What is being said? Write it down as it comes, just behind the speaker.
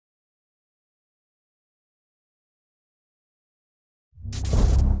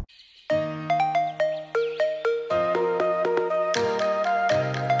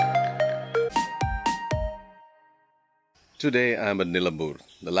Today I am at Nilambur,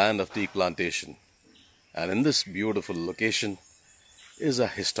 the land of tea plantation, and in this beautiful location is a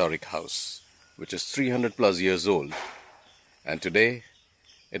historic house which is 300 plus years old, and today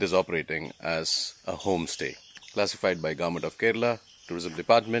it is operating as a homestay classified by Government of Kerala Tourism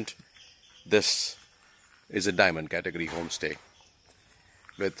Department. This is a diamond category homestay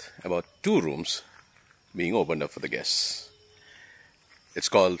with about 2 rooms being opened up for the guests. It's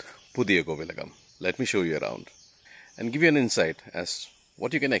called Puthiya Kovilakam. Let me show you around and give you an insight as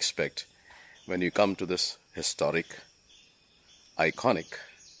what you can expect when you come to this historic, iconic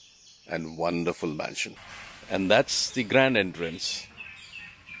and wonderful mansion. And that's the grand entrance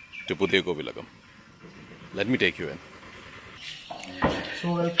to Puthiya Kovilakam. Let me take you in.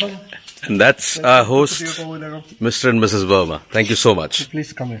 So welcome. And that's our host, Mr. and Mrs. Varma. Thank you so much.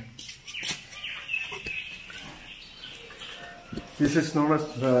 Please come in. This is known as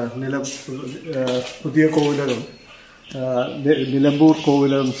Puthiya Kovilakam, Nilambur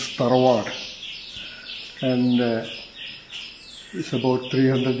Kovilakam's Tarawad, and it's about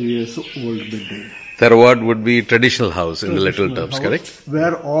 300 years old building. Tarawad would be traditional house in the literal terms, correct?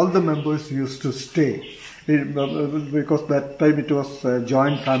 Where all the members used to stay. Because that time it was a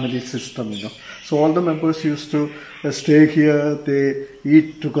joint family system, So all the members used to stay here, they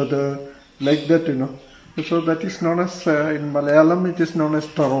eat together, like that, So that is known as, in Malayalam, it is known as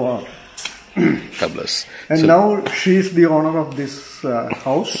Tarawad. Fabulous. And so, now she is the owner of this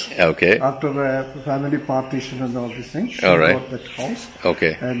house. Okay. After a family partition and all these things, she all right. got that house.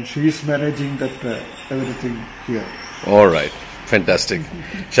 Okay. And she is managing that everything here. All right. Fantastic.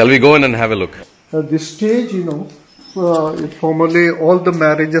 Shall we go in and have a look? This stage, formerly all the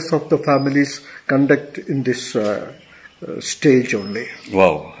marriages of the families conduct in this stage only.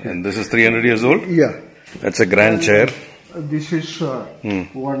 Wow. And this is 300 years old? Yeah. That's a grand chair. This is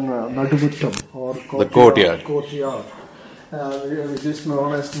one Nadumuttam or courtyard. Courtyard. Which is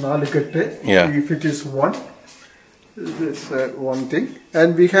known as Nalikatte. Yeah. If it is one, this one thing.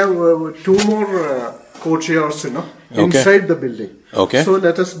 And we have 2 more courtyards, inside the building. Okay. So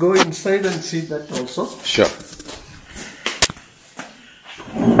let us go inside and see that also. Sure.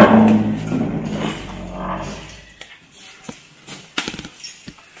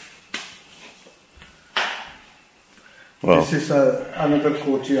 Wow. This is another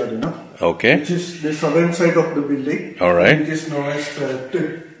courtyard, Okay. Which is the southern side of the building. All right. It is known as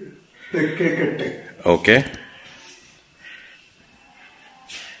Tekkekatte. Okay.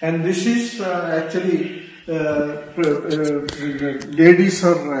 And this is actually ladies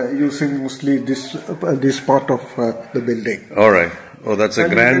are using mostly this part of the building. All right. Oh, that's a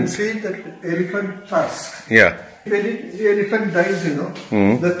grand. You can see that elephant tusk. Yeah. When the elephant dies,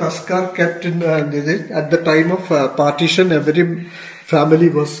 the tusk are kept in at the time of partition. Every family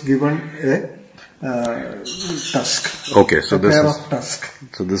was given a tusk. Okay, so this pair is of tusk.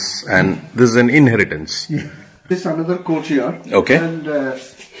 So this is an inheritance. Yeah. This is another courtyard. Okay. And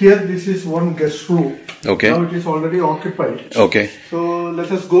here this is one guest room. Okay. Now it is already occupied. Okay. So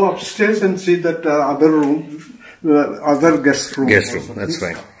let us go upstairs and see that other room, other guest room. Guest room. That's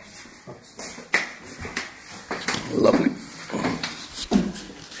fine. Lovely.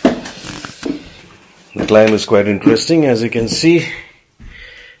 The climb is quite interesting. As you can see,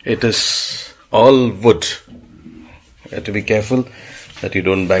 it is all wood. You have to be careful that you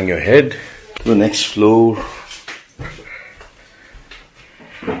don't bang your head. The next floor.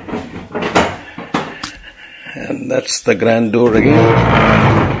 And that's the grand door again.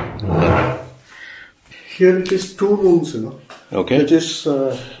 Here it is 2 rooms, Okay. It is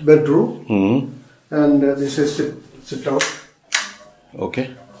bedroom. Mm-hmm. And this is sit out.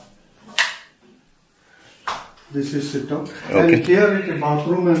 Okay. This is sit out. Okay. And here is the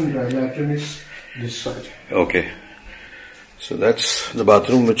bathroom and latrine is this side. Okay. So that's the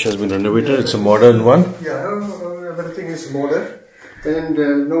bathroom which has been renovated. It's a modern one. Yeah, everything is modern. And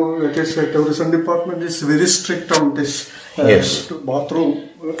it is the tourism department is very strict on this yes. bathroom.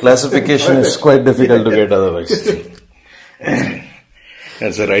 Classification is quite difficult to get otherwise.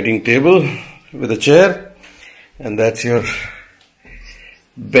 That's a writing table with a chair, and that's your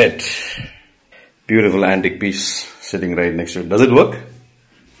bed. Beautiful antique piece sitting right next to it. Does it work?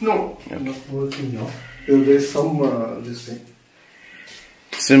 No, not working now. There is some this thing.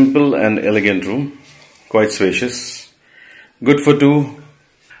 Simple and elegant room, quite spacious. Good for 2.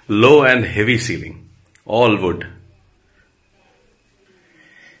 Low and heavy ceiling, all wood.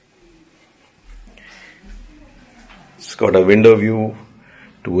 It's got a window view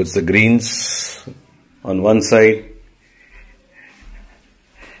towards the greens on one side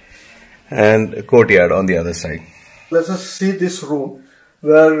and a courtyard on the other side. Let us see this room.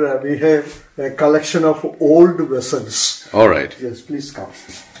 where we have a collection of old vessels. All right. Yes, please come.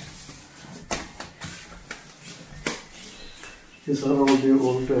 These are all the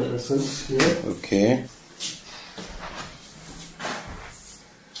old vessels here. Okay.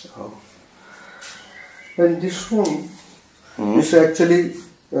 And this one is actually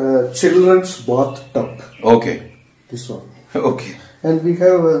children's bathtub. Okay. This one. Okay. And we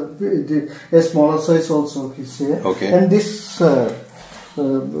have a smaller size also is here. Okay. And this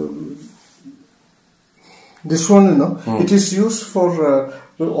this one, you know, it is used for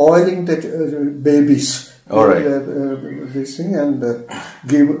oiling the babies. All right. This thing and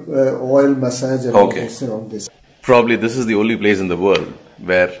give oil massage and okay. on this. Probably this is the only place in the world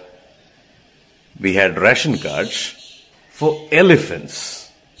where we had ration cards for elephants.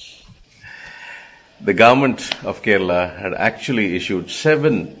 The government of Kerala had actually issued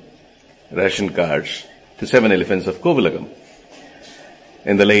 7 ration cards to 7 elephants of Kovilakam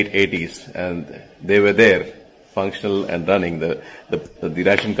in the late 80s, and they were there, functional and running. The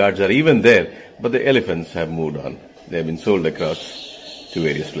ration cards are even there, but the elephants have moved on. They have been sold across to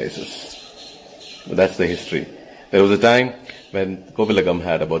various places. But that's the history. There was a time when Kovilakam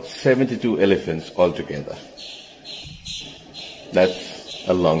had about 72 elephants altogether. That's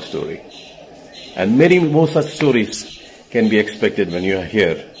a long story. And many more such stories can be expected when you are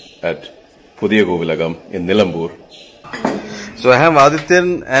here at Puthiya Kovilakam in Nilambur. So I have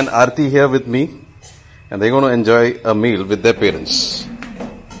Adityan and Aarti here with me, and they're going to enjoy a meal with their parents.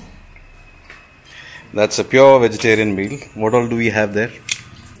 That's a pure vegetarian meal. What all do we have there?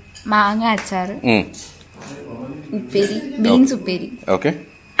 Manga achar. Upperi. Beans upperi. Okay.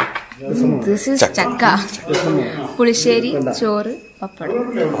 This is chakka. Pulisheri, choru,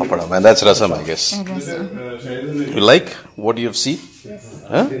 pappadam. Pappadam, and that's rasam, I guess. Rasam. You like what you have seen? Yes.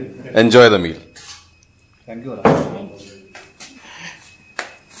 Huh? Enjoy the meal. Thank you.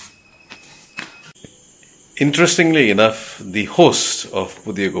 Interestingly enough, the host of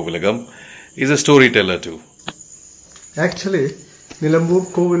Puthiya Kovilakam is a storyteller too. Actually, Nilambur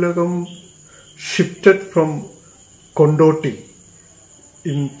Kovilakam shifted from Kondoti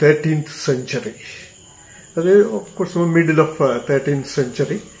in 13th century. Of course, in the middle of 13th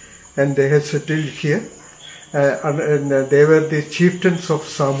century, and they had settled here, and they were the chieftains of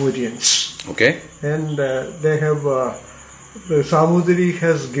Samurians. Okay. And they have, the Samudri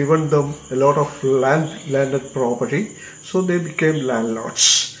has given them a lot of landed property, so they became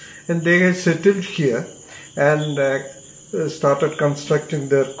landlords. And they had settled here and started constructing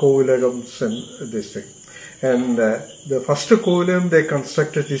their Kovilakams and this thing. And the first Kovilakam they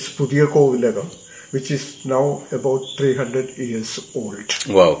constructed is Puthiya Kovilakam, which is now about 300 years old.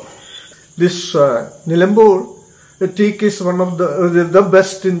 Wow. This Nilambur teak is one of the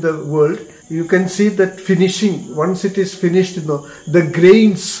best in the world. You can see that finishing, once it is finished, the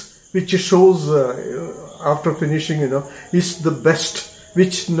grains which shows after finishing, is the best,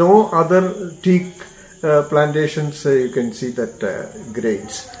 which no other teak plantations you can see that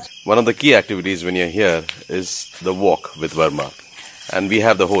grains. One of the key activities when you're here is the walk with Varma. And we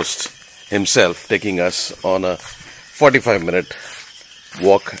have the host himself taking us on a 45-minute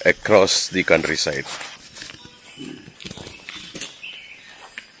walk across the countryside.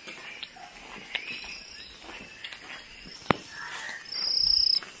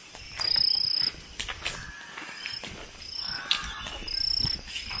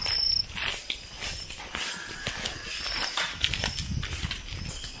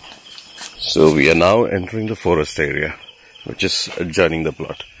 So we are now entering the forest area, which is adjoining the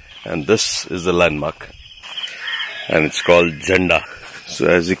plot. And this is the landmark. And it's called Janda. So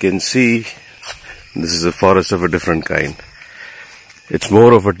as you can see, this is a forest of a different kind. It's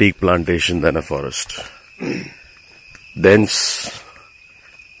more of a teak plantation than a forest. Dense,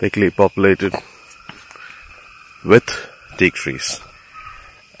 thickly populated with teak trees.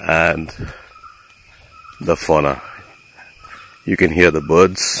 And the fauna. You can hear the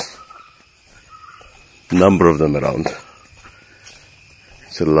birds. Number of them around.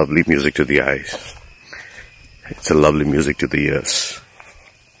 It's a lovely music to the eyes. It's a lovely music to the ears.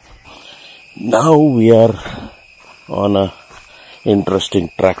 Now we are on a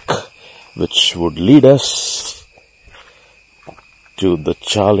interesting track which would lead us to the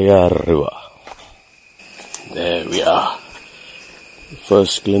Chaliar River. There we are.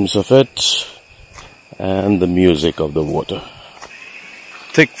 First glimpse of it and the music of the water.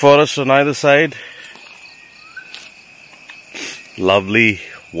 Thick forest on either side. Lovely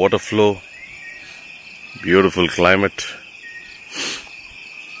water flow, beautiful climate,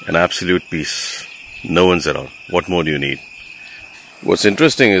 and absolute peace. No one's around. What more do you need? What's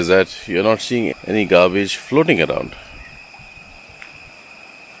interesting is that you're not seeing any garbage floating around.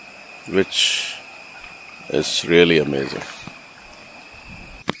 which is really amazing.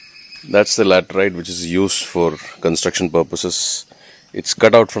 That's the laterite which is used for construction purposes. It's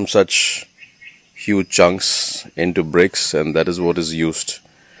cut out from such huge chunks into bricks, and that is what is used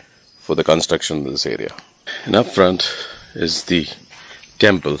for the construction of this area. And up front is the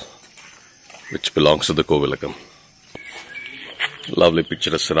temple which belongs to the Kovilakam. Lovely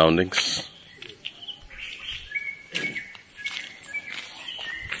picturesque surroundings.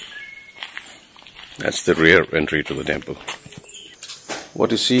 That's the rear entry to the temple.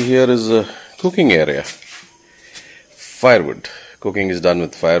 What you see here is a cooking area. Firewood. Cooking is done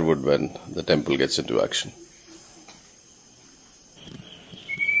with firewood when the temple gets into action.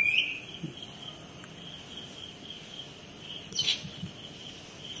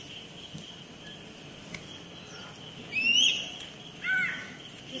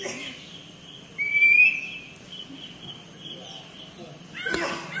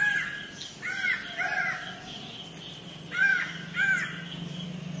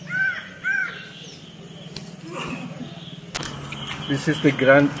 This is the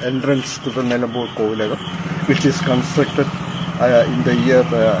grand entrance to the Nilambur Kovilakam, which is constructed in the year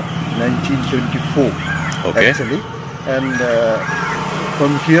 1924, actually. And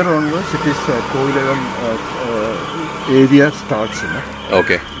from here onwards, it is Kovilakam area starts.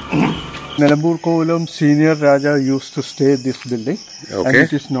 Okay. Nilambur Kovilakam Senior Raja used to stay in this building, and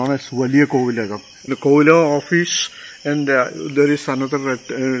it is known as Puthiya Kovilakam. The Kovilakam office, and there is another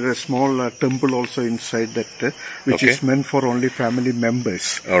small temple also inside that, which is meant for only family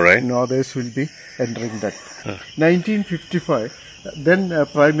members. All right. No others will be entering that. 1955, then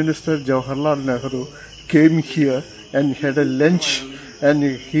Prime Minister Jawaharlal Nehru came here and had a lunch, and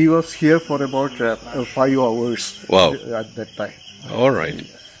he was here for about 5 hours. Wow. At that time. All right.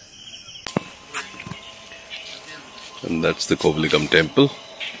 And that's the Kovilakam temple.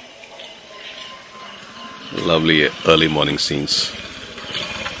 Lovely early morning scenes.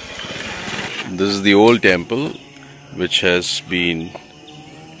 This is the old temple which has been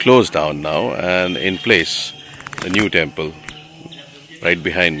closed down now, and in place the new temple right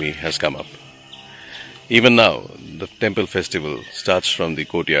behind me has come up. Even now the temple festival starts from the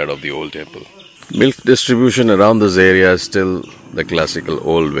courtyard of the old temple. Milk distribution around this area is still the classical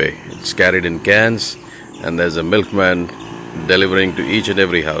old way. It's carried in cans, and there's a milkman delivering to each and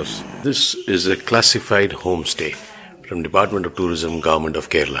every house. This is a classified homestay from Department of Tourism, Government of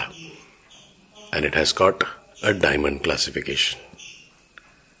Kerala, and it has got a diamond classification.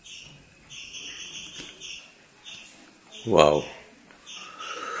 Wow,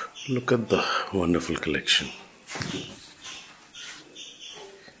 look at the wonderful collection.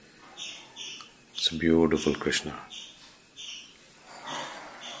 It's a beautiful Krishna.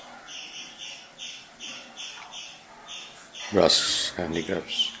 Brass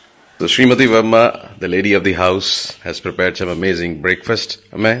handicrafts. So Sreemathi Varma, the lady of the house, has prepared some amazing breakfast.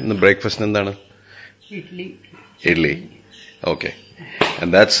 Amma, the breakfast nandana? Idli. Idli. Okay.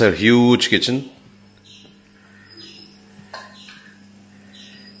 And that's her huge kitchen.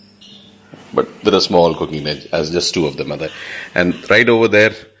 But there are small cooking range, as just 2 of them are there. And right over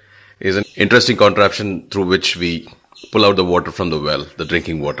there is an interesting contraption through which we pull out the water from the well, the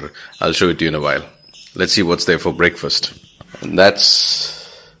drinking water. I'll show it to you in a while. Let's see what's there for breakfast. And that's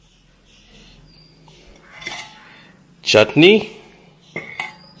chutney,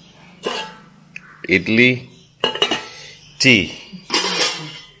 idli, tea,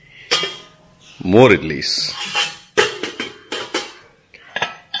 more idlis,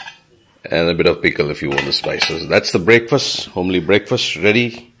 and a bit of pickle if you want the spices. That's the breakfast, homely breakfast,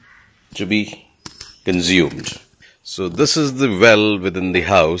 ready to be consumed. So this is the well within the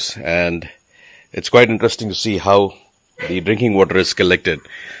house, and it's quite interesting to see how the drinking water is collected.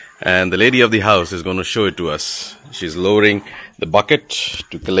 And the lady of the house is going to show it to us. She's lowering the bucket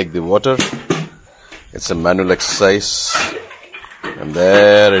to collect the water. It's a manual exercise. And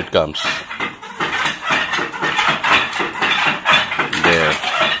there it comes. There.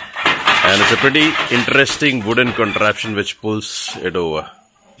 And it's a pretty interesting wooden contraption which pulls it over.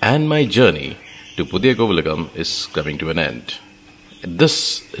 And my journey to Puthiya Kovilakam is coming to an end.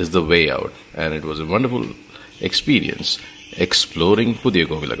 This is the way out, and it was a wonderful experience exploring Puthiya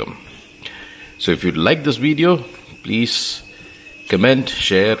Kovilakam. So if you like this video, please comment,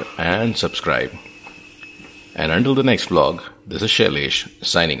 share and subscribe. And until the next vlog, this is Shailesh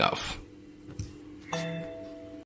signing off.